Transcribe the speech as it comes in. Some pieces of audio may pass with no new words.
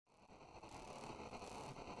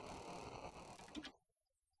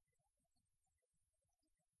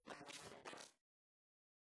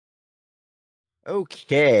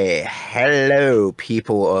Okay, hello,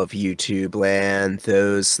 people of YouTube land,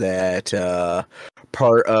 those that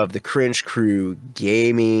part of the Cringe Crew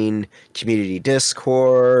gaming community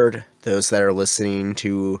Discord, those that are listening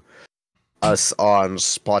to us on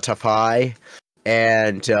Spotify,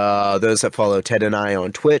 and those that follow Ted and I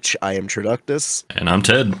on Twitch. I am Traductus. And I'm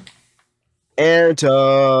Ted. And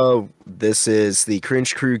this is the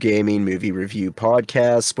Cringe Crew Gaming Movie Review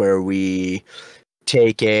Podcast, where we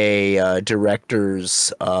take a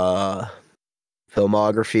director's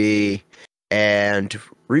filmography and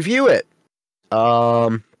review it.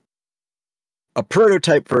 A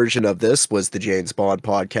prototype version of this was the James Bond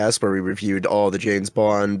podcast, where we reviewed all the James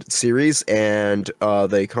Bond series, and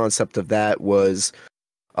the concept of that was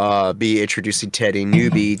be introducing Teddy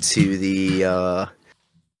Newbie to the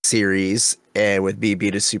series, and with me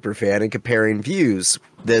being a super fan and comparing views.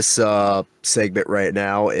 This segment right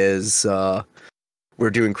now is we're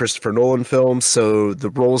doing Christopher Nolan films, so the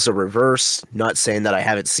roles are reversed. Not saying that I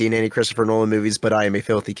haven't seen any Christopher Nolan movies, but I am a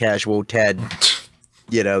filthy casual. Ted,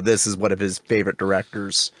 this is one of his favorite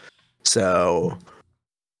directors. So,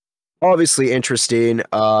 obviously interesting.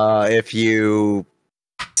 If you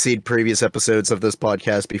seen previous episodes of this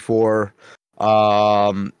podcast before,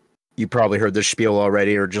 you probably heard the spiel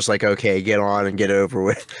already, or just like, okay, get on and get over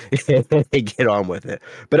with get on with it.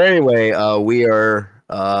 But anyway, we are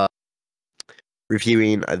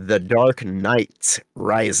reviewing The Dark Knight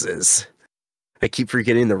Rises. I keep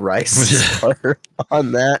forgetting the Rise part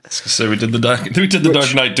on that. So we did the Dark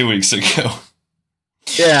Knight 2 weeks ago.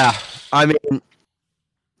 Yeah, I mean,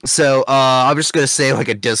 so I'm just gonna say like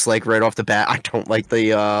a dislike right off the bat. I don't like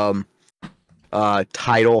the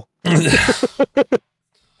title.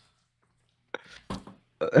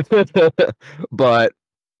 But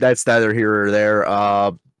that's neither here or there.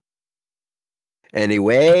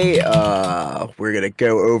 Anyway, we're gonna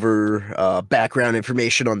go over background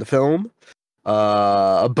information on the film.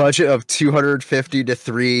 A budget of 250 to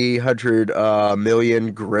 300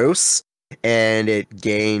 million gross, and it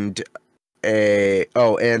gained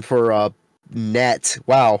and for net.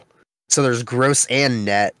 Wow, so there's gross and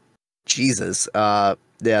net. Jesus. Yeah,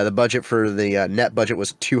 the budget for the net budget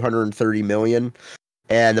was 230 million.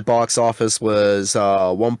 And the box office was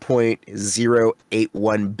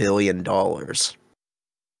 $1.081 billion.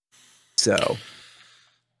 So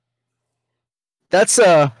that's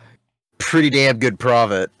a pretty damn good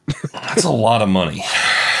profit. That's a lot of money.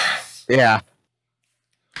 Yeah.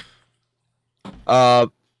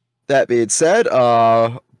 That being said,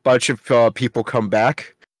 bunch of people come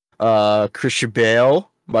back. Christian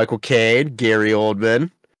Bale, Michael Caine, Gary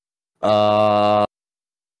Oldman.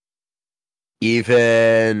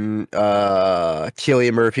 Even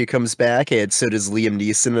Cillian Murphy comes back, and so does Liam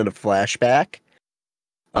Neeson in a flashback.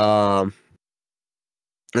 And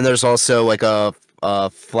there's also like a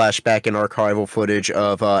flashback and archival footage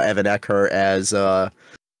of Evan Eckhart as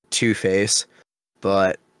Two-Face.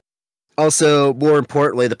 But also, more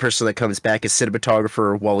importantly, the person that comes back is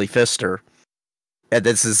cinematographer Wally Pfister. And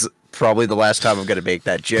this is probably the last time I'm going to make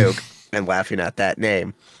that joke and laughing at that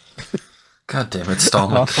name. God damn it,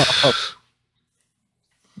 Stahlman.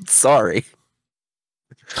 Sorry.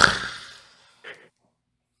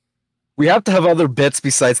 We have to have other bits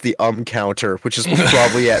besides the counter, which is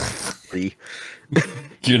probably at 3.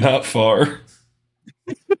 You're not far.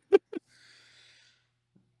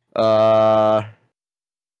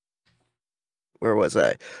 Where was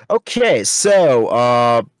I? Okay,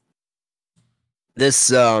 so this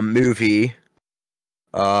movie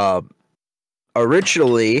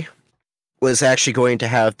originally was actually going to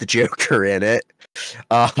have the Joker in it.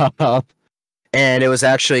 And it was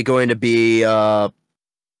actually going to be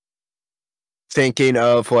thinking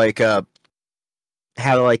of like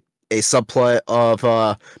having like a subplot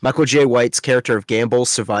of Michael J. White's character of Gamble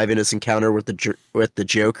surviving his encounter with the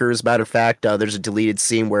Joker. As a matter of fact, there's a deleted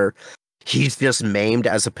scene where he's just maimed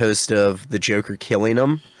as opposed to the Joker killing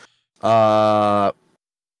him.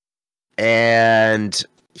 And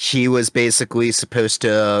he was basically supposed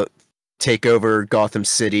to take over Gotham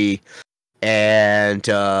City, and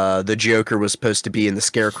the Joker was supposed to be in the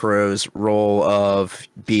Scarecrow's role of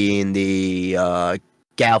being the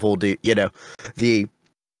gavel, the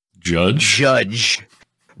judge.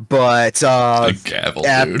 But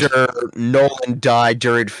after Nolan died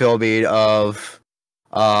during filming of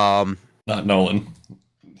not Nolan,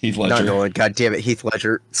 Heath Ledger. Not Nolan, god damn it, Heath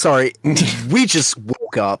Ledger. Sorry, we just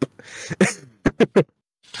woke up.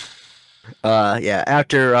 Yeah,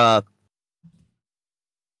 after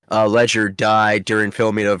Ledger died during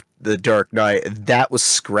filming of The Dark Knight, that was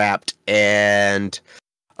scrapped, and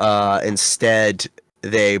instead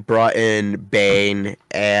they brought in Bane,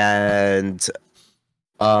 and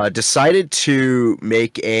decided to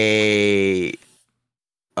make a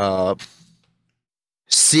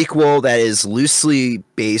sequel that is loosely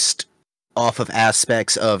based off of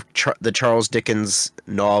aspects of the Charles Dickens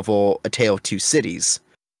novel A Tale of Two Cities.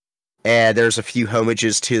 And there's a few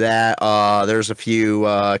homages to that. There's a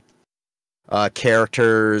few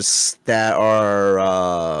characters that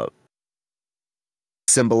are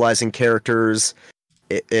symbolizing characters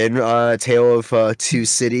in A Tale of Two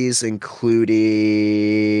Cities,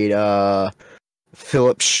 including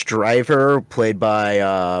Philip Stryver, played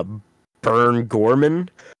by Bern Gorman,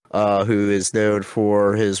 who is known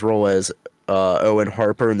for his role as Owen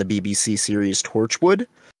Harper in the BBC series Torchwood.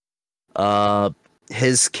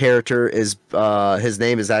 His character is his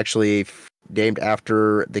name is actually named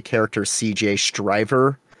after the character C.J.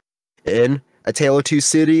 Stryver in A Tale of Two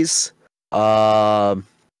Cities. There's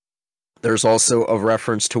also a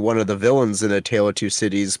reference to one of the villains in A Tale of Two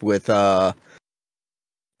Cities with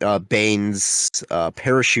Bane's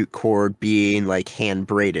parachute cord being like hand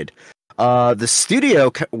braided. The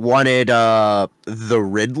studio wanted the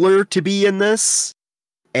Riddler to be in this,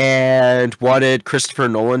 and wanted Christopher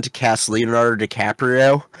Nolan to cast Leonardo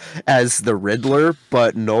DiCaprio as the Riddler,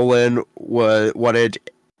 but Nolan wanted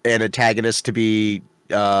an antagonist to be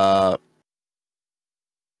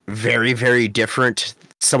very, very different.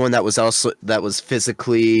 Someone that was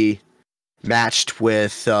physically matched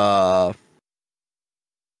with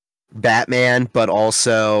Batman, but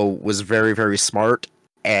also was very, very smart,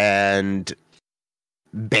 and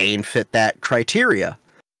Bane fit that criteria.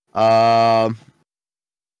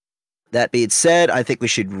 That being said, I think we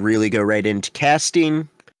should really go right into casting.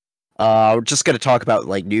 We're just going to talk about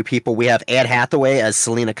like new people. We have Anne Hathaway as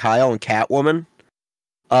Selina Kyle and Catwoman.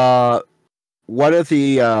 One of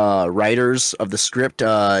the writers of the script,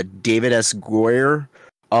 David S. Goyer,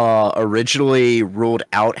 originally ruled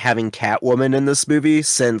out having Catwoman in this movie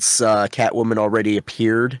since Catwoman already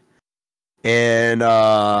appeared in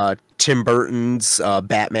Tim Burton's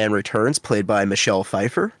Batman Returns, played by Michelle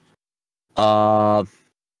Pfeiffer.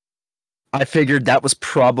 I figured that was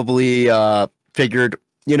probably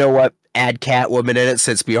you know what, add Catwoman in it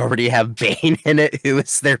since we already have Bane in it, who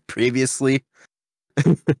was there previously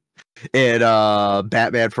in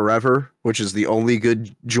Batman Forever, which is the only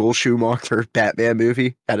good Joel Schumacher Batman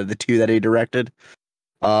movie out of the two that he directed.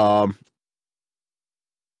 Anne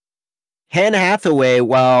Hathaway,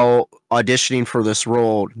 while auditioning for this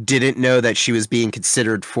role, didn't know that she was being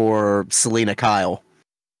considered for Selina Kyle.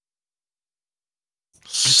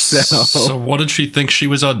 So what did she think she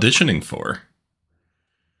was auditioning for?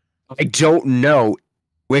 I don't know.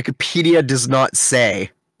 Wikipedia does not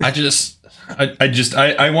say. I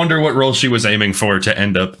wonder what role she was aiming for to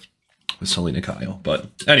end up with Selina Kyle. But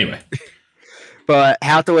anyway. But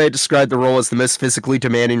Hathaway described the role as the most physically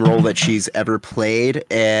demanding role that she's ever played.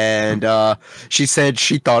 And she said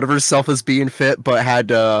she thought of herself as being fit, but had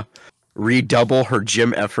to redouble her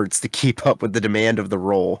gym efforts to keep up with the demand of the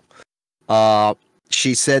role.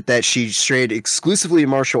 She said that she trained extensively in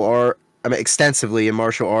martial arts,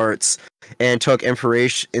 and took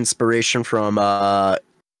inspiration from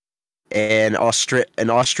an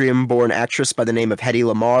Austrian-born actress by the name of Hedy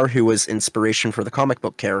Lamarr, who was inspiration for the comic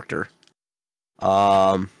book character. We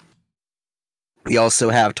also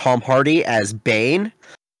have Tom Hardy as Bane,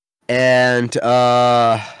 and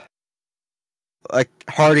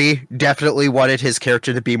Hardy definitely wanted his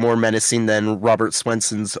character to be more menacing than Robert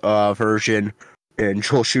Swenson's version in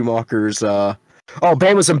Joel Schumacher's.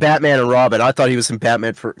 Bane was in Batman and Robin. I thought he was in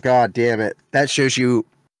Batman for. God damn it! That shows you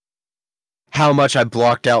how much I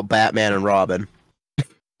blocked out Batman and Robin.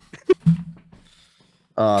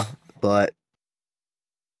 But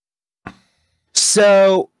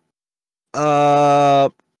so,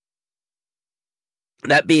 that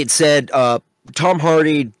being said, Tom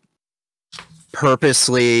Hardy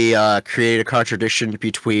purposely created a contradiction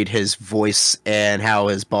between his voice and how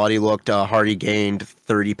his body looked. Hardy gained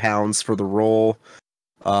 30 pounds for the role,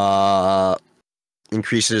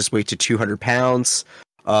 increased his weight to 200 pounds.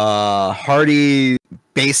 Hardy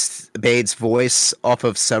based Bane's voice off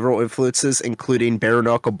of several influences, including bare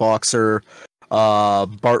knuckle boxer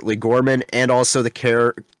Bartley Gorman, and also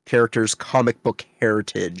the character's comic book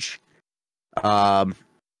heritage.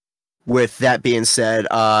 With that being said,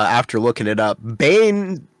 after looking it up,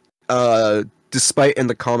 Bane, despite in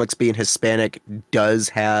the comics being Hispanic, does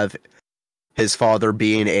have his father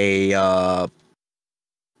being a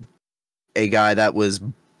guy that was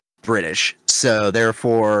British. So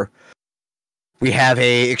therefore, we have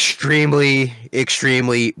a extremely,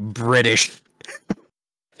 extremely British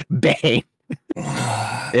Bane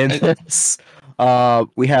in this.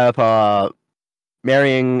 We have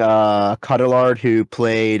marrying Cuddlard, who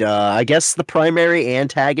played, I guess, the primary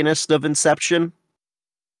antagonist of Inception.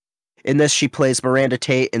 In this, she plays Miranda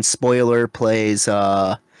Tate, and spoiler, plays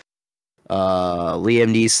Liam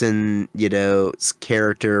Neeson,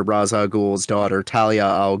 character Ra's al Ghul's daughter, Talia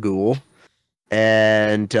al Ghul,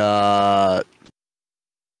 and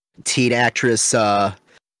teen actress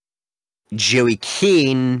Joey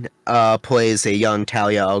Keane plays a young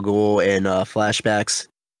Talia al Ghul in flashbacks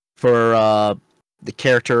for the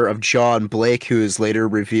character of John Blake, who is later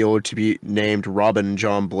revealed to be named Robin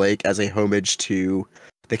John Blake as a homage to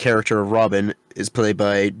the character of Robin, is played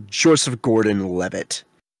by Joseph Gordon-Levitt.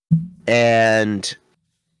 And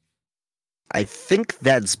I think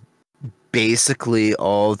that's basically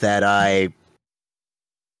all that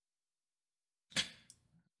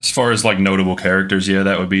as far as like notable characters, yeah,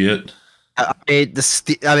 that would be it. I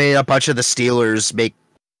mean, a bunch of the Steelers make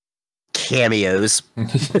cameos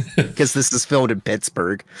because this is filmed in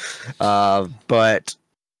Pittsburgh. But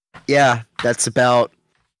yeah, that's about.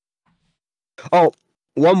 Oh,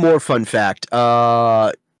 one more fun fact.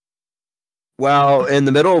 Well, in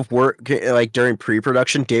the middle of work, like during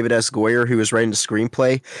pre-production, David S. Goyer, who was writing the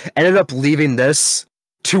screenplay, ended up leaving this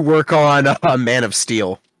to work on Man of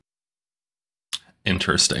Steel.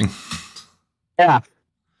 Interesting. Yeah.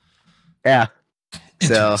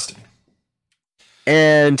 So,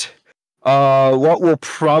 and what will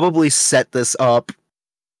probably set this up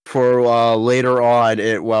for later on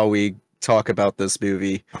while we talk about this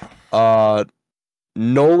movie,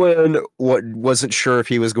 Nolan wasn't sure if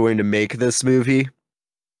he was going to make this movie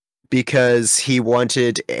because he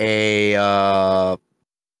wanted a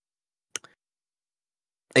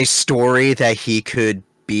story that he could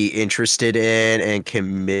be interested in and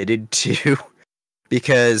committed to.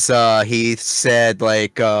 Because he said,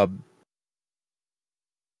 like, if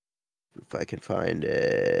I can find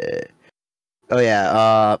it. Oh,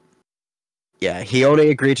 yeah. He only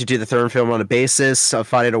agreed to do the third film on the basis of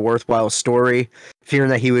finding a worthwhile story, fearing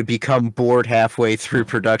that he would become bored halfway through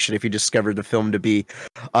production if he discovered the film to be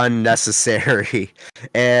unnecessary.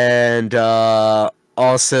 And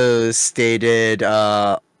also stated,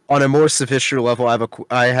 on a more sophisticated level,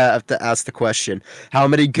 I have to ask the question: how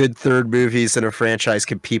many good third movies in a franchise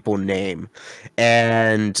can people name?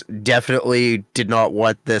 And definitely did not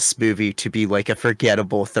want this movie to be like a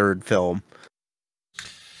forgettable third film.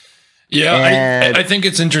 Yeah, I think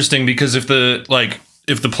it's interesting because if the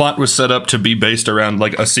plot was set up to be based around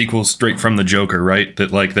like a sequel straight from the Joker, right?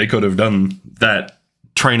 That like they could have done that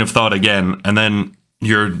train of thought again, and then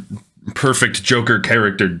your perfect Joker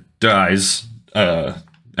character dies.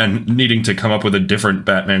 And needing to come up with a different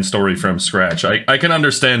Batman story from scratch. I can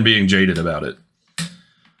understand being jaded about it.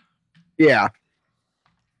 Yeah.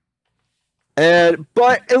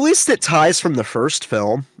 But at least it ties from the first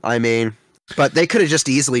film. I mean, but they could have just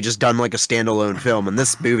easily just done like a standalone film, and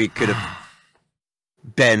this movie could have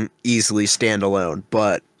been easily standalone.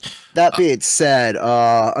 But that being said,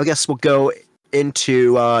 I guess we'll go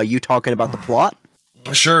into you talking about the plot.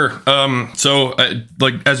 Sure. So,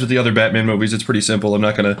 like, as with the other Batman movies, it's pretty simple. I'm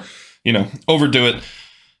not going to, overdo it.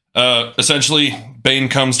 Essentially, Bane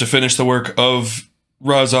comes to finish the work of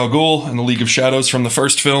Ra's al Ghul and the League of Shadows from the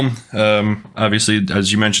first film. Obviously,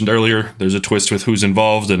 as you mentioned earlier, there's a twist with who's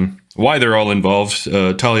involved and why they're all involved.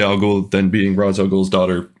 Talia al Ghul then being Ra's al Ghul's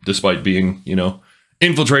daughter, despite being,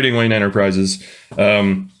 infiltrating Wayne Enterprises.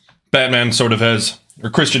 Batman sort of has... or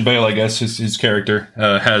Christian Bale, I guess, his character,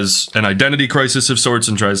 has an identity crisis of sorts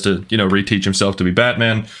and tries to, reteach himself to be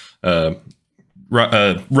Batman.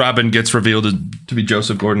 Robin gets revealed to be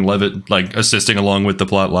Joseph Gordon-Levitt, like, assisting along with the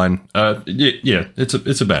plot line. Yeah,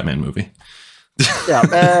 it's a Batman movie. Yeah,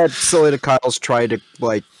 and Selena Kyle's trying to,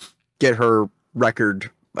 like, get her record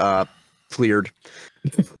cleared.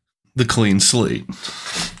 The clean slate.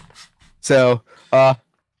 So,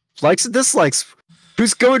 likes and dislikes.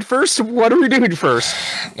 Who's going first? What are we doing first?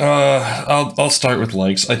 I'll start with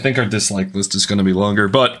likes. I think our dislike list is going to be longer,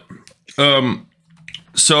 but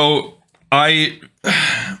so I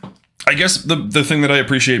guess the thing that I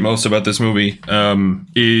appreciate most about this movie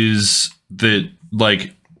is that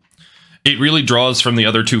like it really draws from the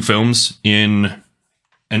other two films in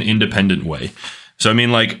an independent way. So I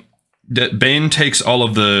mean, like, Bane takes all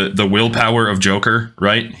of the willpower of Joker,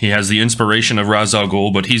 right? He has the inspiration of Ra's al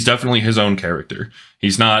Ghul, but he's definitely his own character.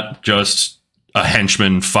 He's not just a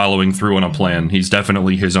henchman following through on a plan. He's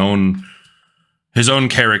definitely his own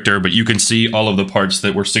character, but you can see all of the parts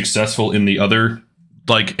that were successful in the other,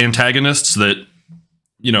 like, antagonists that,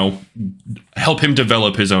 help him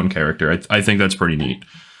develop his own character. I think that's pretty neat.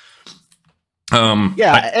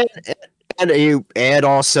 Yeah, and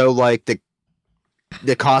also, like,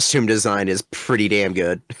 the costume design is pretty damn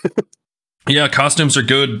good. Yeah, costumes are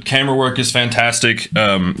good. Camera work is fantastic.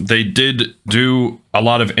 They did do a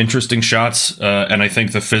lot of interesting shots, and I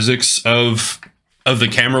think the physics of the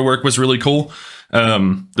camera work was really cool.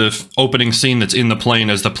 The opening scene that's in the plane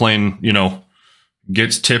as the plane,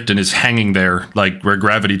 gets tipped and is hanging there, like where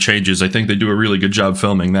gravity changes. I think they do a really good job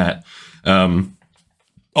filming that.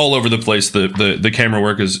 All over the place, the camera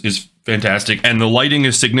work is fantastic, and the lighting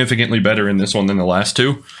is significantly better in this one than the last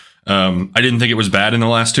two. I didn't think it was bad in the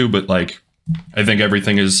last two, but like, I think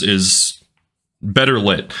everything is better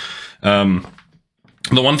lit. The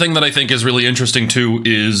one thing that I think is really interesting too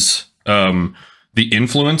is the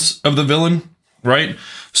influence of the villain, right?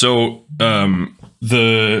 So when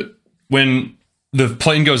the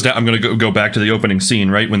plane goes down, I'm going to go back to the opening scene,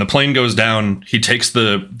 right? When the plane goes down, he takes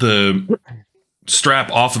the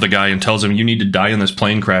strap off of the guy and tells him, "You need to die in this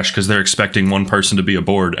plane crash because they're expecting one person to be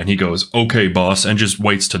aboard." And he goes, "Okay, boss," and just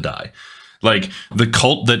waits to die. Like, the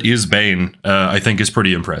cult that is Bane, I think, is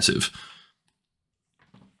pretty impressive.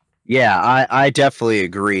 Yeah, I definitely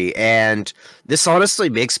agree, and this honestly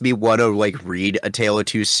makes me want to like read A Tale of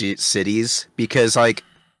Two Cities, because like,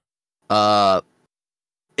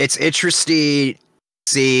 it's interesting.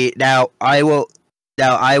 See, now I will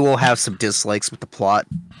have some dislikes with the plot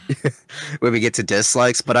when we get to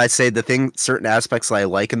dislikes, but I'd say certain aspects I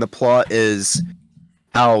like in the plot is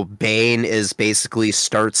how Bane is basically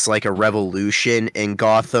starts like a revolution in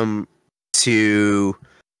Gotham to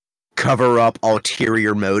cover up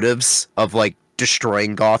ulterior motives of like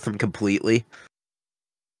destroying Gotham completely.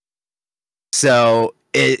 So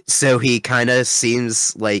he kind of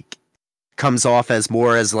seems like comes off as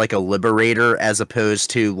more as like a liberator as opposed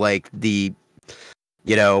to like the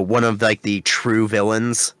one of like the true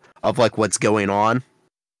villains of like what's going on.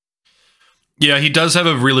 Yeah, he does have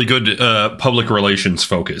a really good public relations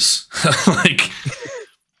focus. Like,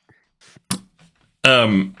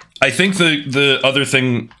 I think the other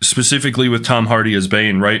thing specifically with Tom Hardy as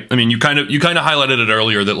Bane, right? I mean, you kind of highlighted it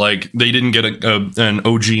earlier that like they didn't get an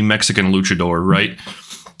OG Mexican luchador, right?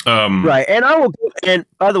 Right, and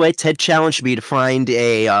by the way, Ted challenged me to find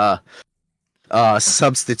a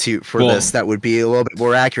substitute for this that would be a little bit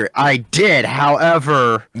more accurate. I did,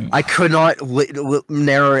 however, I could not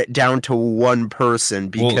narrow it down to one person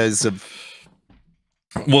because of.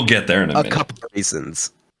 We'll get there in a minute. Couple of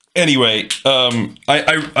reasons. Anyway,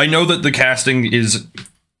 I know that the casting is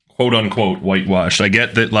quote unquote whitewashed. I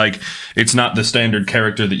get that like it's not the standard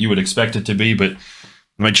character that you would expect it to be, but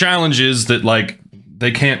my challenge is that like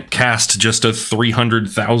they can't cast just a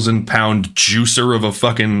 300,000-pound juicer of a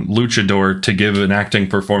fucking luchador to give an acting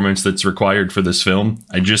performance that's required for this film.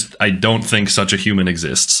 I don't think such a human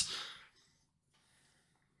exists.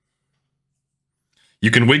 You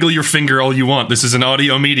can wiggle your finger all you want. This is an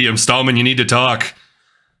audio medium. Stahlman, you need to talk.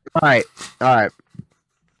 All right.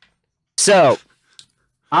 So,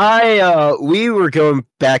 we were going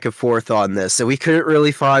back and forth on this, so we couldn't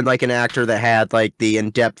really find like an actor that had like the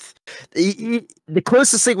in-depth. The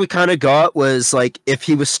closest thing we kind of got was like if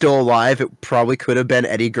he was still alive, it probably could have been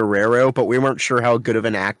Eddie Guerrero, but we weren't sure how good of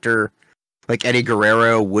an actor like Eddie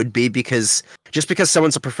Guerrero would be, because just because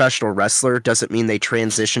someone's a professional wrestler doesn't mean they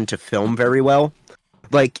transition to film very well.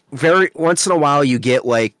 Like very once in a while you get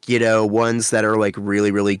like, ones that are like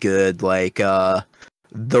really, really good, like The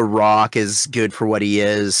Rock is good for what he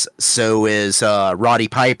is. So is Roddy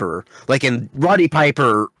Piper. Like, and Roddy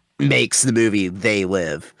Piper makes the movie They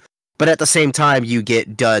Live. But at the same time, you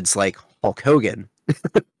get duds like Hulk Hogan.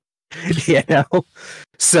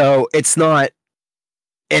 So it's not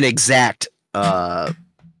an exact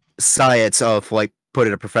science of like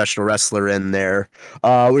putting a professional wrestler in there.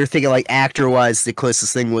 We were thinking like actor-wise, the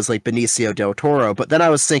closest thing was like Benicio del Toro. But then I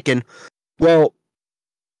was thinking, well,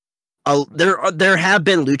 there have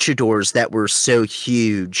been luchadors that were so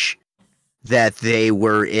huge that they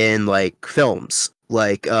were in like films.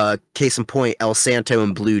 Like case in point, El Santo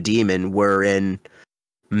and Blue Demon were in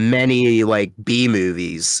many like B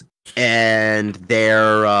movies, and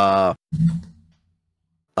their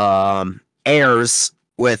heirs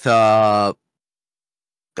with El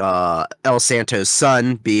Santo's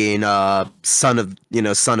son being son of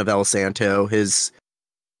El Santo,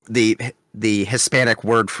 the Hispanic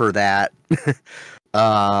word for that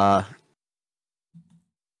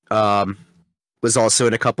was also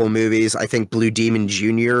in a couple movies. I think Blue Demon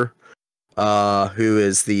Jr., who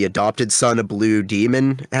is the adopted son of Blue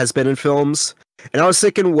Demon, has been in films. And I was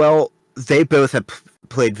thinking, well, they both have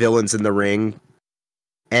played villains in the ring,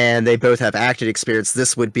 and they both have acting experience.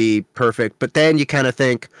 This would be perfect. But then you kind of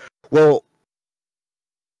think, well,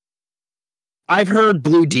 I've heard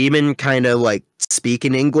Blue Demon kind of like speak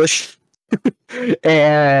in English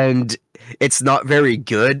and it's not very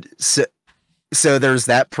good. So there's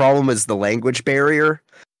that problem as the language barrier.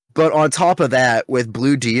 But on top of that, with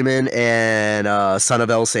Blue Demon and Son of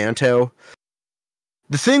El Santo,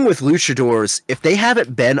 the thing with luchadors, if they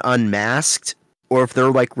haven't been unmasked or if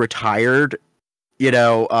they're like retired,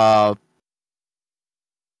 they're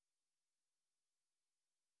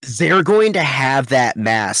going to have that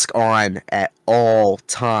mask on at all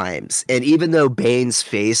times. And even though Bane's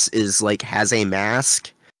face is like has a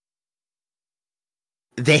mask,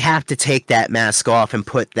 they have to take that mask off and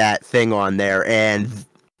put that thing on there. And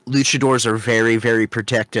luchadors are very, very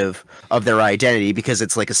protective of their identity because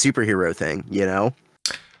it's like a superhero thing, That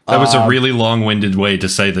was a really long-winded way to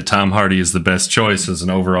say that Tom Hardy is the best choice as an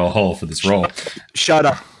overall whole for this role. Shut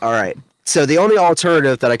up. All right. So the only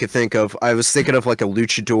alternative that I could think of, I was thinking of like a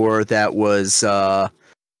luchador that was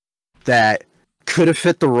that could have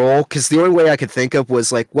fit the role, because the only way I could think of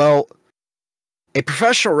was like, well, a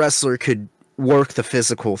professional wrestler could work the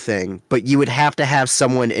physical thing, but you would have to have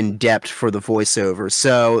someone in depth for the voiceover.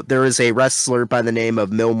 So there is a wrestler by the name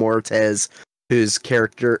of Mil Muertes, whose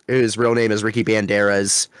real name is Ricky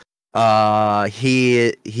Banderas.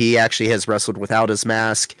 He actually has wrestled without his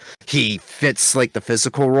mask. He fits like the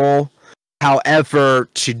physical role. However,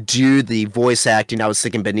 to do the voice acting, I was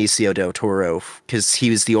thinking Benicio del Toro, because he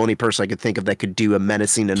was the only person I could think of that could do a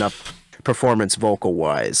menacing enough performance vocal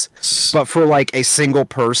wise. But for like a single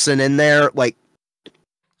person in there, like,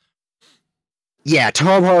 yeah,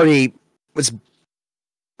 Tom Hardy was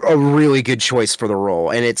a really good choice for the role,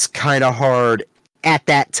 and it's kind of hard at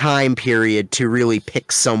that time period to really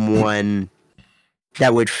pick someone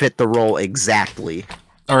that would fit the role exactly.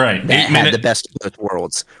 All right, that had the best of both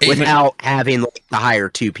worlds without having like to hire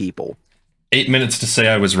two people. 8 minutes to say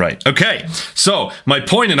I was right. Okay, so my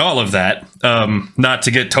point in all of that, not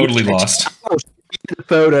to get totally lost. The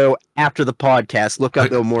photo after the podcast, look up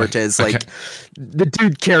Mil Muertes. Okay. Like, the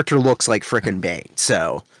dude character looks like frickin' Bane.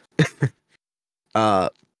 So,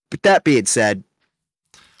 but that being said,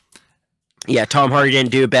 yeah, Tom Hardy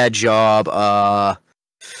didn't do a bad job. I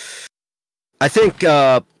think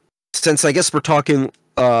since I guess we're talking,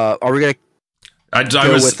 are we gonna? I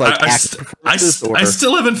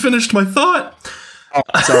still haven't finished my thought. Oh,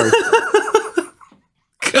 sorry.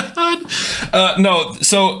 God. No,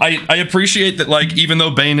 so I appreciate that, like, even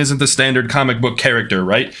though Bane isn't the standard comic book character,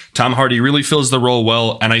 right? Tom Hardy really fills the role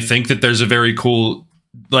well, and I think that there's a very cool,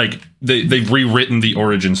 like, they've rewritten the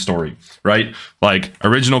origin story, right? Like,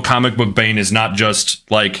 original comic book Bane is not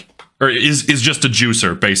just, like, or is just a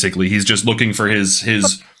juicer, basically. He's just looking for his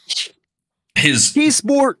He's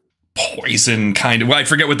more poison kind of. Well, I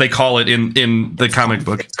forget what they call it in the comic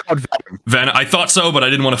book. It's called Venom. Venom. I thought so, but I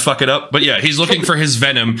didn't want to fuck it up. But yeah, he's looking for his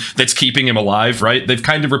venom that's keeping him alive, right? They've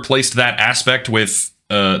kind of replaced that aspect with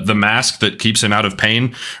the mask that keeps him out of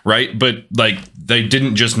pain, right? But like, they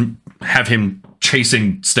didn't just have him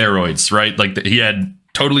chasing steroids, right? Like, he had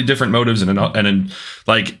totally different motives and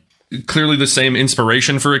like clearly the same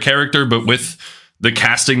inspiration for a character, but with the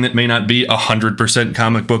casting that may not be 100%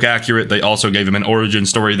 comic book accurate, they also gave him an origin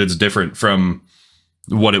story that's different from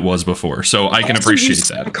what it was before. So I can appreciate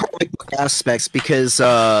that. Comic book aspects, because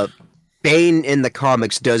Bane in the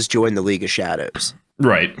comics does join the League of Shadows.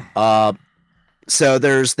 Right. So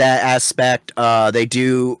there's that aspect. They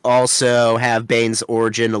do also have Bane's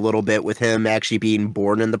origin a little bit with him actually being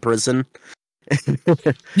born in the prison.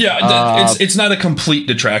 Yeah, it's not a complete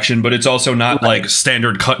detraction, but it's also not like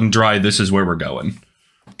standard cut and dry, this is where we're going.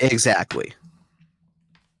 Exactly.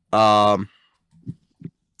 At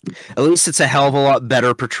least it's a hell of a lot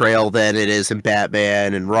better portrayal than it is in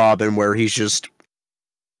Batman and Robin, where he's just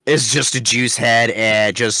a juice head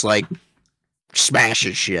and just like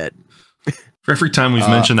smashes shit. For every time we've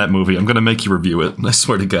mentioned that movie, I'm gonna make you review it. I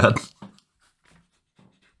swear to God.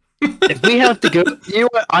 If we have to go, you know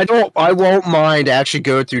what? I won't mind actually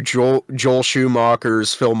going through Joel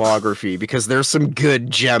Schumacher's filmography, because there's some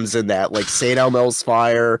good gems in that, like St. Elmo's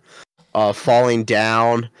Fire, Falling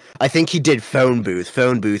Down. I think he did Phone Booth.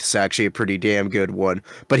 Phone Booth's actually a pretty damn good one,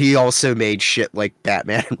 but he also made shit like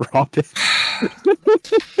Batman and Robin.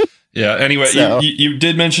 Yeah, anyway, So- you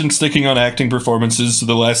did mention sticking on acting performances, so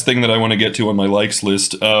the last thing that I want to get to on my likes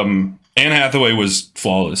list, Anne Hathaway was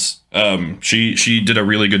flawless. She did a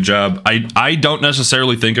really good job. I don't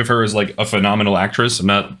necessarily think of her as like a phenomenal actress. I'm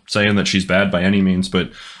not saying that she's bad by any means, but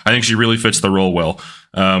I think she really fits the role well.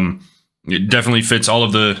 It definitely hits all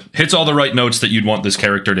the right notes that you'd want this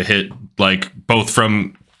character to hit, like both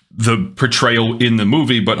from the portrayal in the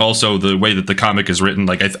movie, but also the way that the comic is written.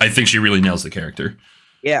 Like, I think she really nails the character.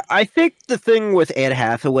 Yeah, I think the thing with Anne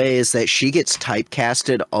Hathaway is that she gets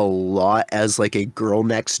typecasted a lot as like a girl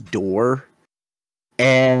next door.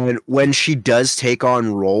 And when she does take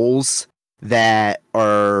on roles that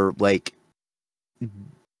are like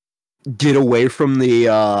get away from the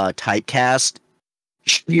typecast,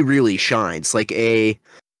 she really shines. Like a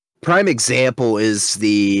prime example is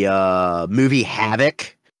the movie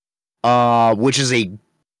Havoc, which is a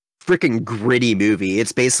freaking gritty movie.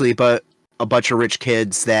 It's basically about a bunch of rich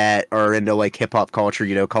kids that are into like hip hop culture,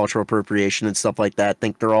 you know, cultural appropriation and stuff like that.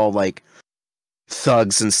 Think they're all like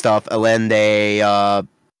thugs and stuff, and then they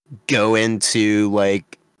go into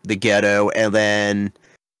like the ghetto and then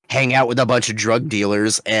hang out with a bunch of drug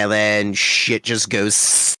dealers, and then shit just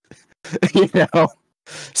goes, you know,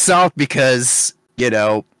 south because, you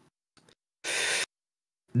know,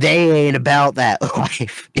 they ain't about that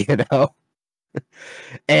life, you know.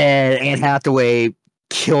 And Anne Hathaway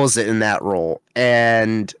kills it in that role.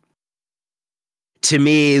 And to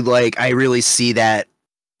me, like, I really see that,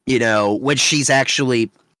 you know, when she's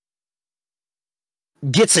actually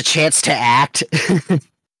gets a chance to act,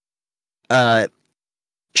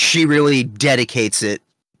 she really dedicates it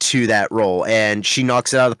to that role, and she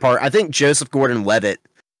knocks it out of the park. I think Joseph Gordon-Levitt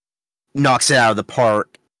knocks it out of the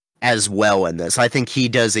park as well in this. I think he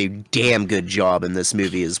does a damn good job in this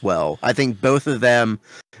movie as well. I think both of them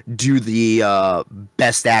do the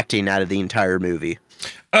best acting out of the entire movie.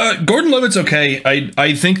 Gordon-Levitt's okay.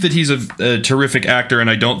 I think that he's a terrific actor, and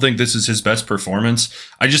I don't think this is his best performance.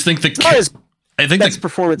 I just think the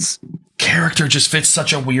performance character just fits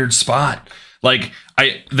such a weird spot. Like,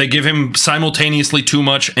 they give him simultaneously too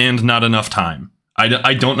much and not enough time.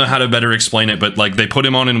 I don't know how to better explain it, but like they put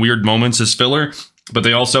him on in weird moments as filler, but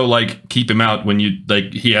they also like keep him out when you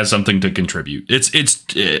like he has something to contribute.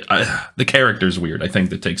 The character's weird. I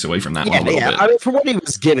think that takes away from that one a little bit. I mean, for what he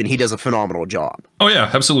was given, he does a phenomenal job. Oh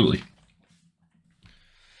yeah, absolutely.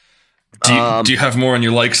 Do you have more on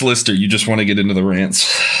your likes list, or you just want to get into the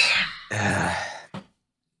rants?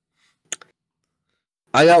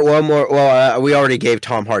 I got one more. Well, we already gave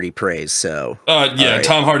Tom Hardy praise, so. Yeah, right.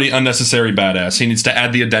 Tom Hardy, unnecessary badass. He needs to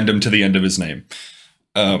add the addendum to the end of his name.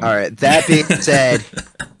 All right. That being said,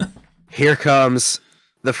 here comes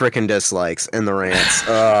the frickin' dislikes and the rants.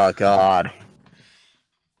 Oh God.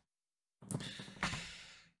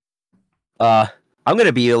 I'm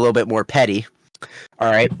gonna be a little bit more petty.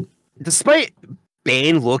 All right. Despite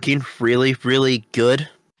Bane looking really, really good,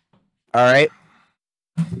 all right,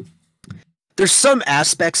 there's some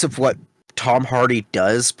aspects of what Tom Hardy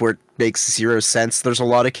does where it makes zero sense. There's a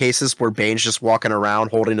lot of cases where Bane's just walking around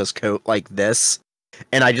holding his coat like this,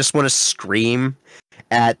 and I just want to scream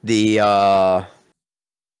at the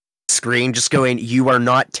screen, just going, "You are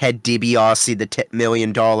not Ted DiBiase, the $10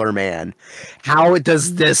 million man." How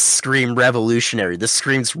does this scream revolutionary? This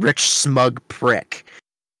screams rich, smug prick.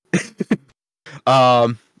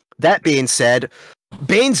 That being said,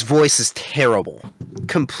 Bane's voice is terrible.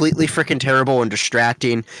 Completely freaking terrible and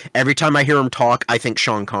distracting. Every time I hear him talk, I think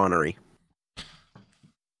Sean Connery.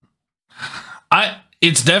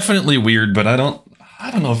 It's definitely weird, but I don't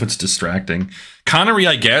know if it's distracting. Connery,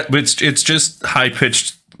 I get, but it's just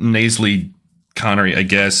high-pitched, nasally Connery, I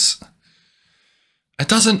guess. It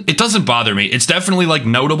doesn't bother me. It's definitely like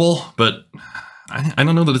notable, but I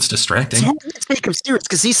don't know that it's distracting. It's hard to take him serious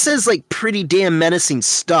because he says like pretty damn menacing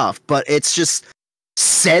stuff, but it's just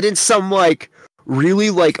said in some like really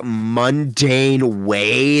like mundane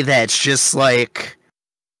way that's just like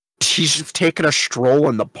he's just taking a stroll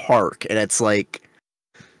in the park, and it's like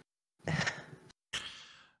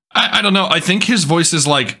I don't know. I think his voice is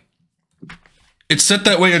like it's set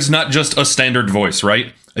that way. It's not just a standard voice,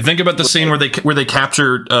 right? I think about the scene where they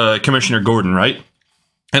capture Commissioner Gordon, right?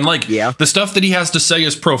 And like the stuff that he has to say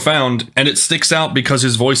is profound, and it sticks out because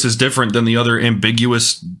his voice is different than the other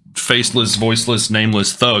ambiguous, faceless, voiceless,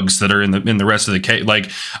 nameless thugs that are in the rest of the case. Like,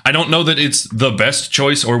 I don't know that it's the best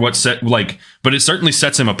choice or what set like, but it certainly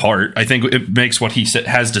sets him apart. I think it makes what he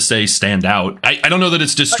has to say stand out. I don't know that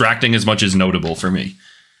it's distracting as much as notable for me.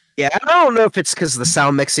 Yeah, I don't know if it's because of the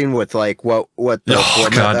sound mixing with like what the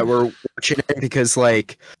format that we're watching in, because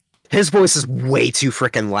like his voice is way too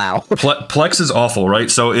freaking loud. Plex is awful, right?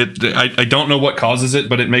 So I don't know what causes it,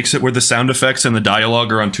 but it makes it where the sound effects and the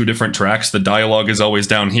dialogue are on two different tracks. The dialogue is always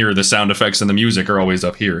down here. The sound effects and the music are always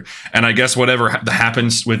up here. And I guess whatever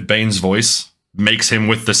happens with Bane's voice makes him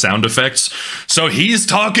with the sound effects. So he's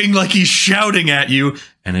talking like he's shouting at you,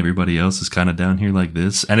 and everybody else is kind of down here like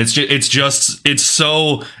this. And it is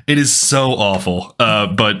so awful.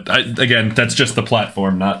 But again, that's just the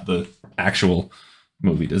platform, not the actual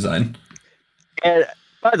movie design. And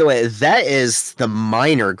By the way, that is the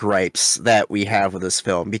minor gripes that we have with this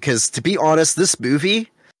film, because to be honest, this movie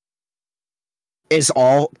is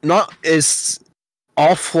all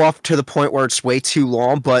fluff to the point where it's way too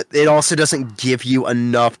long, but it also doesn't give you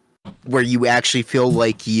enough where you actually feel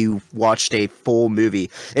like you watched a full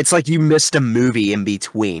movie. It's like you missed a movie in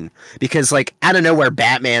between, because like out of nowhere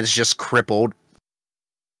Batman's just crippled.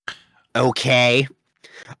 Okay.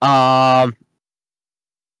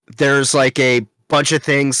 There's like a bunch of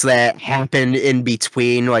things that happen in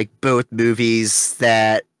between like both movies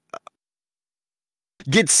that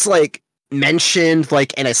gets like mentioned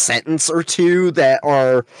like in a sentence or two that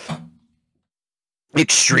are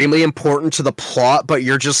extremely important to the plot, but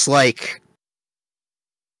you're just like,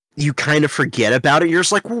 you kind of forget about it. You're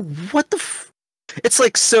just like, well, what the it's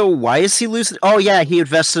like, so why is he losing? Oh yeah, he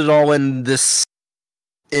invested it all in this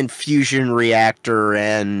infusion reactor,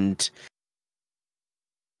 and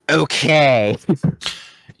okay.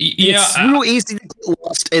 Yeah, it's real easy to get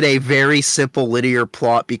lost in a very simple linear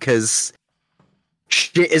plot because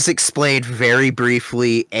shit is explained very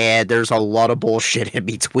briefly and there's a lot of bullshit in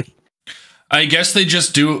between. I guess they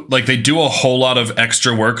just do a whole lot of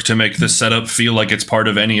extra work to make the setup feel like it's part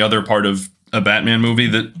of any other part of a Batman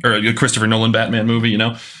movie or a Christopher Nolan Batman movie, you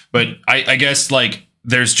know? But I guess like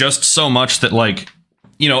there's just so much that like,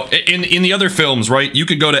 you know, in the other films, right? You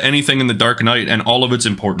could go to anything in The Dark Knight and all of it's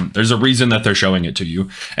important. There's a reason that they're showing it to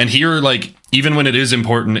you. And here, like, even when it is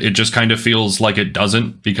important, it just kind of feels like it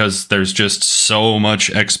doesn't, because there's just so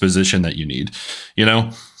much exposition that you need, you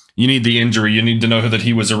know? You need the injury, you need to know that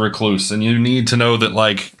he was a recluse, and you need to know that,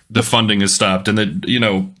 like, the funding is stopped, and that, you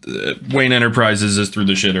know, Wayne Enterprises is through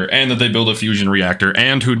the shitter, and that they build a fusion reactor,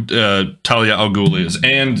 and who Talia al Ghul is,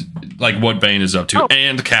 and, like, what Bane is up to,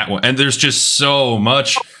 and Catwoman, and there's just so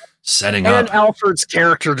much setting up. And Alfred's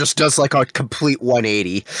character just does, like, a complete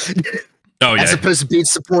 180. Oh, yeah. As opposed to being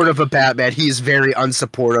supportive of Batman, he's very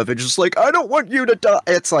unsupportive, and just like, I don't want you to die.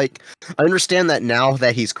 It's like, I understand that now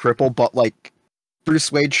that he's crippled, but, like,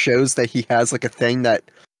 Bruce Wayne shows that he has like a thing that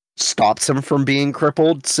stops him from being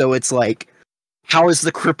crippled, so it's like, how is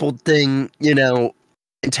the crippled thing, you know,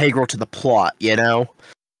 integral to the plot, you know?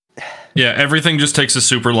 Yeah, everything just takes a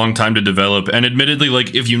super long time to develop, and admittedly,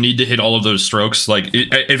 like, if you need to hit all of those strokes, like,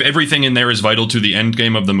 if everything in there is vital to the end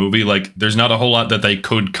game of the movie, like, there's not a whole lot that they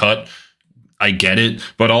could cut. I get it,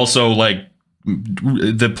 but also, like,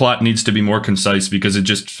 the plot needs to be more concise, because it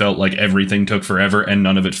just felt like everything took forever and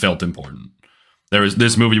none of it felt important.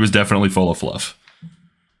 This movie was definitely full of fluff.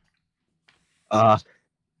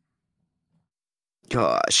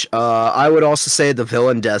 Gosh. I would also say the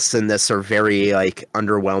villain deaths in this are very, like,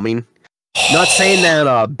 underwhelming. Not saying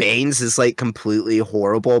that Bane's is, like, completely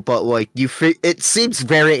horrible, but, like, it seems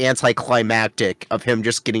very anticlimactic of him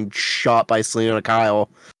just getting shot by Selena Kyle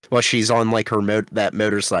while she's on, like, that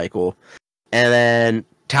motorcycle. And then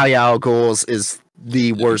Talia al Ghul is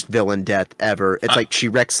the worst villain death ever. It's like she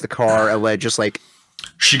wrecks the car and just like,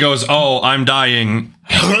 she goes, "Oh, I'm dying,"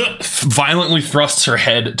 violently thrusts her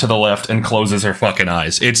head to the left and closes her fucking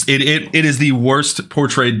eyes. It is the worst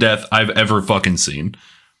portrayed death I've ever fucking seen.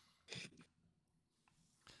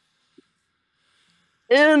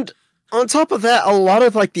 And on top of that, a lot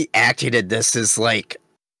of like the acting in this is like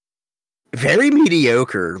very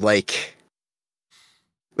mediocre. Like,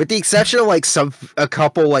 with the exception of like a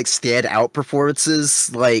couple like standout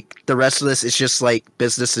performances, like the rest of this is just like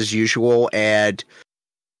business as usual. And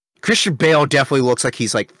Christian Bale definitely looks like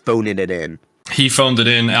he's like phoning it in. He phoned it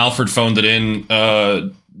in. Alfred phoned it in.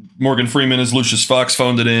 Morgan Freeman as Lucius Fox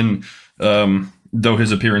phoned it in, though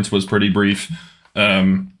his appearance was pretty brief.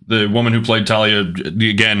 The woman who played Talia,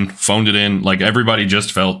 again, phoned it in. Like, everybody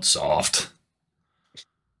just felt soft.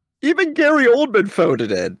 Even Gary Oldman phoned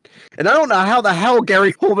it in. And I don't know how the hell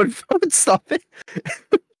Gary Oldman phoned something.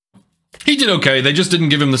 He did okay. They just didn't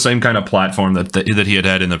give him the same kind of platform that he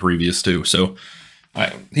had in the previous two. So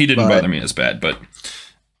he didn't bother me as bad. But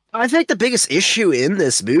I think the biggest issue in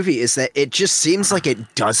this movie is that it just seems like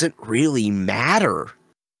it doesn't really matter.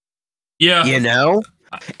 Yeah. You know?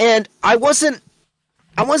 And I wasn't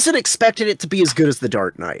expecting it to be as good as The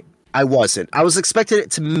Dark Knight. I wasn't. I was expecting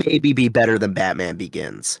it to maybe be better than Batman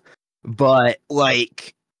Begins. But,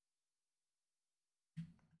 like,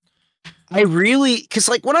 because,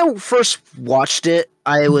 like, when I first watched it,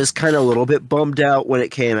 I was kind of a little bit bummed out when it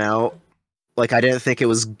came out. Like, I didn't think it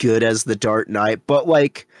was good as The Dark Knight, but,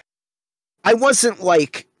 like, I wasn't,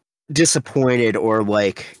 like, disappointed or,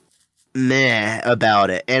 like, meh about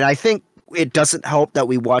it. And I think it doesn't help that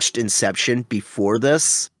we watched Inception before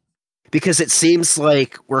this, because it seems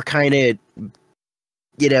like we're kind of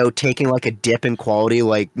taking like a dip in quality,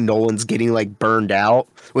 like Nolan's getting like burned out,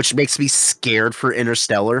 which makes me scared for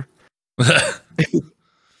Interstellar.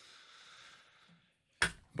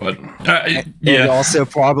 But and also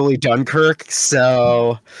probably Dunkirk.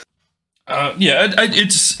 So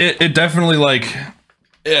it definitely like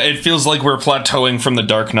it feels like we're plateauing from The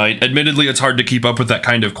Dark Knight. Admittedly, it's hard to keep up with that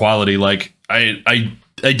kind of quality. Like I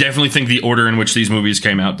definitely think the order in which these movies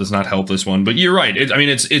came out does not help this one. But you're right.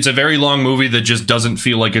 It's a very long movie that just doesn't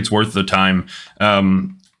feel like it's worth the time.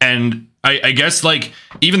 And I guess like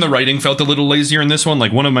even the writing felt a little lazier in this one.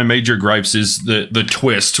 Like one of my major gripes is the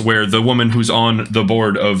twist where the woman who's on the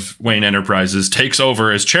board of Wayne Enterprises takes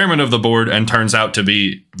over as chairman of the board and turns out to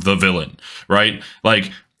be the villain, right?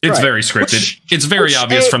 Like it's very scripted. It's very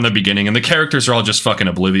obvious from the beginning, and the characters are all just fucking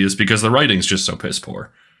oblivious because the writing's just so piss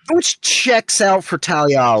poor. Which checks out for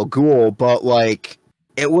Talia al Ghul, but like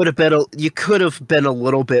it would have been you could have been a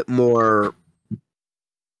little bit more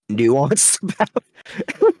nuanced about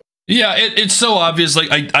it. Yeah, it's so obvious. Like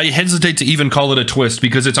I hesitate to even call it a twist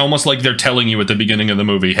because it's almost like they're telling you at the beginning of the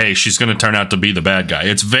movie, hey, she's going to turn out to be the bad guy.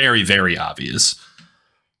 It's very, very obvious.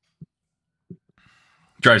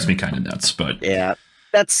 Drives me kind of nuts, but yeah,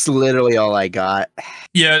 that's literally all I got.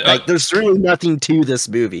 Yeah, like there's really nothing to this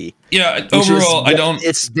movie. Yeah, overall,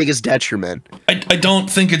 Its biggest detriment. I don't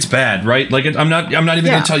think it's bad, right? Like I'm not even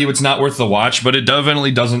going to tell you it's not worth the watch, but it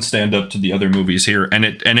definitely doesn't stand up to the other movies here, and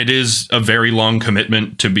it is a very long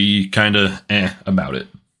commitment to be kind of about it.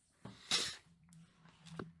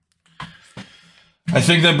 I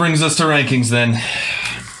think that brings us to rankings then.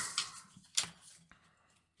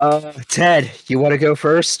 Ted, you want to go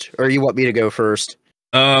first, or you want me to go first?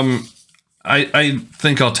 I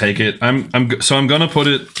think I'll take it. I'm gonna put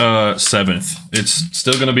it 7th. It's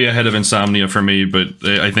still gonna be ahead of Insomnia for me, but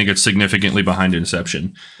I think it's significantly behind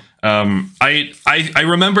Inception. I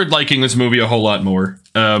remembered liking this movie a whole lot more.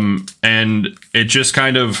 And it just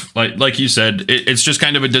kind of like you said, it's just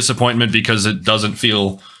kind of a disappointment because it doesn't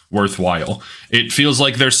feel worthwhile. It feels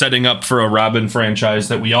like they're setting up for a Robin franchise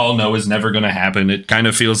that we all know is never going to happen. It kind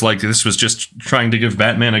of feels like this was just trying to give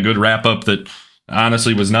Batman a good wrap up that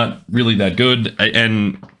honestly was not really that good.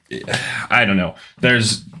 And I don't know.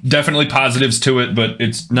 There's definitely positives to it, but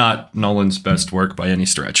it's not Nolan's best work by any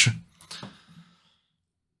stretch.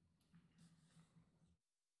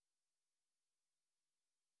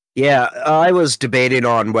 Yeah, I was debating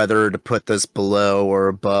on whether to put this below or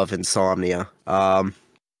above Insomnia.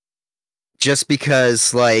 Just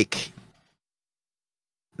because, like,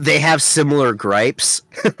 they have similar gripes.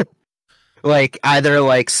 Like, either,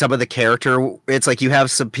 like, some of the character... It's like you have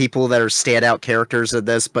some people that are standout characters in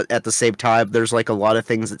this, but at the same time, there's, like, a lot of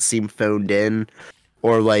things that seem phoned in.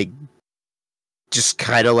 Or, like, just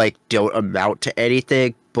kind of, like, don't amount to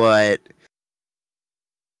anything. But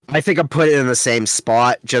I think I'm putting it in the same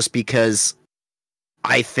spot just because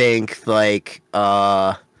I think, like,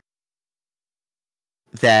 that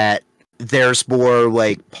there's more,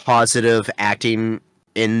 like, positive acting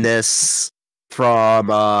in this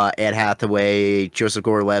from Anne Hathaway, Joseph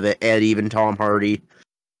Gordon-Levitt, and even Tom Hardy,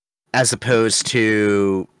 as opposed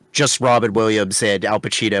to just Robin Williams and Al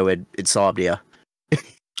Pacino in Insomnia.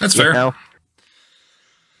 That's fair. Know?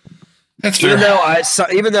 That's fair.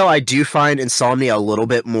 Even though I do find Insomnia a little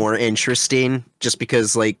bit more interesting, just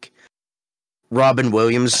because, like, Robin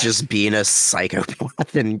Williams just being a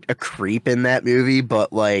psychopath and a creep in that movie,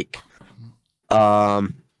 but, like,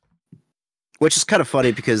 which is kind of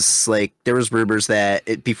funny because, like, there was rumors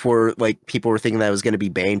that before, like, people were thinking that it was going to be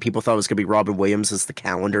Bane. People thought it was going to be Robin Williams as the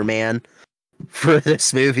Calendar Man for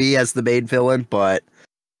this movie as the main villain, but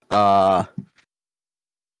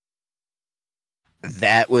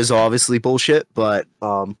that was obviously bullshit. But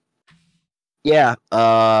yeah,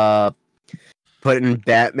 putting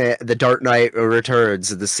Batman, The Dark Knight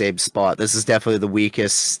Returns in the same spot. This is definitely the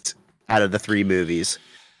weakest out of the three movies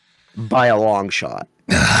by a long shot.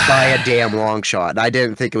 By a damn long shot. I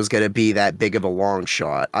didn't think it was going to be that big of a long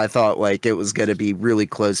shot. I thought, like, it was going to be really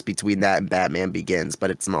close between that and Batman Begins,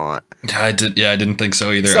 but it's not. I didn't think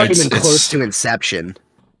so either. It's not even close to Inception.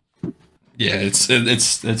 Yeah, it's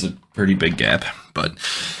a pretty big gap. But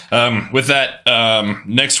with that,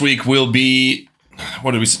 next week will be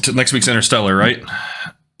next week's Interstellar, right?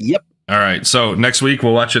 Yep. All right. So next week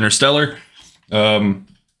we'll watch Interstellar.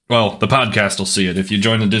 Well, the podcast will see it. If you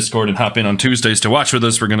join the Discord and hop in on Tuesdays to watch with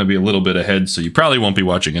us, we're going to be a little bit ahead, so you probably won't be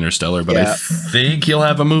watching Interstellar, but yeah. I think you'll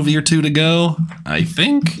have a movie or two to go. I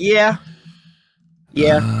think. Yeah.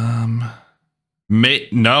 Yeah.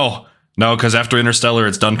 No. No, because after Interstellar,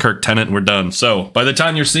 it's Dunkirk, Tenet, and we're done. So by the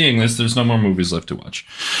time you're seeing this, there's no more movies left to watch.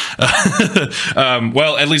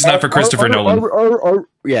 Well, at least not for Christopher Nolan.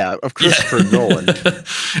 Yeah, of Christopher Nolan.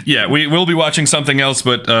 Yeah, we will be watching something else,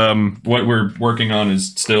 but what we're working on is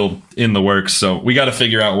still in the works. So we got to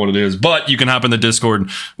figure out what it is. But you can hop in the Discord,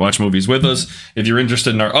 watch movies with us. If you're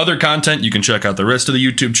interested in our other content, you can check out the rest of the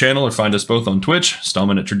YouTube channel or find us both on Twitch,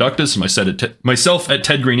 Stahlman at Traductus, myself at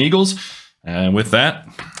Ted Green Eagles. And with that,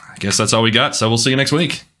 I guess that's all we got. So we'll see you next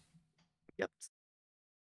week.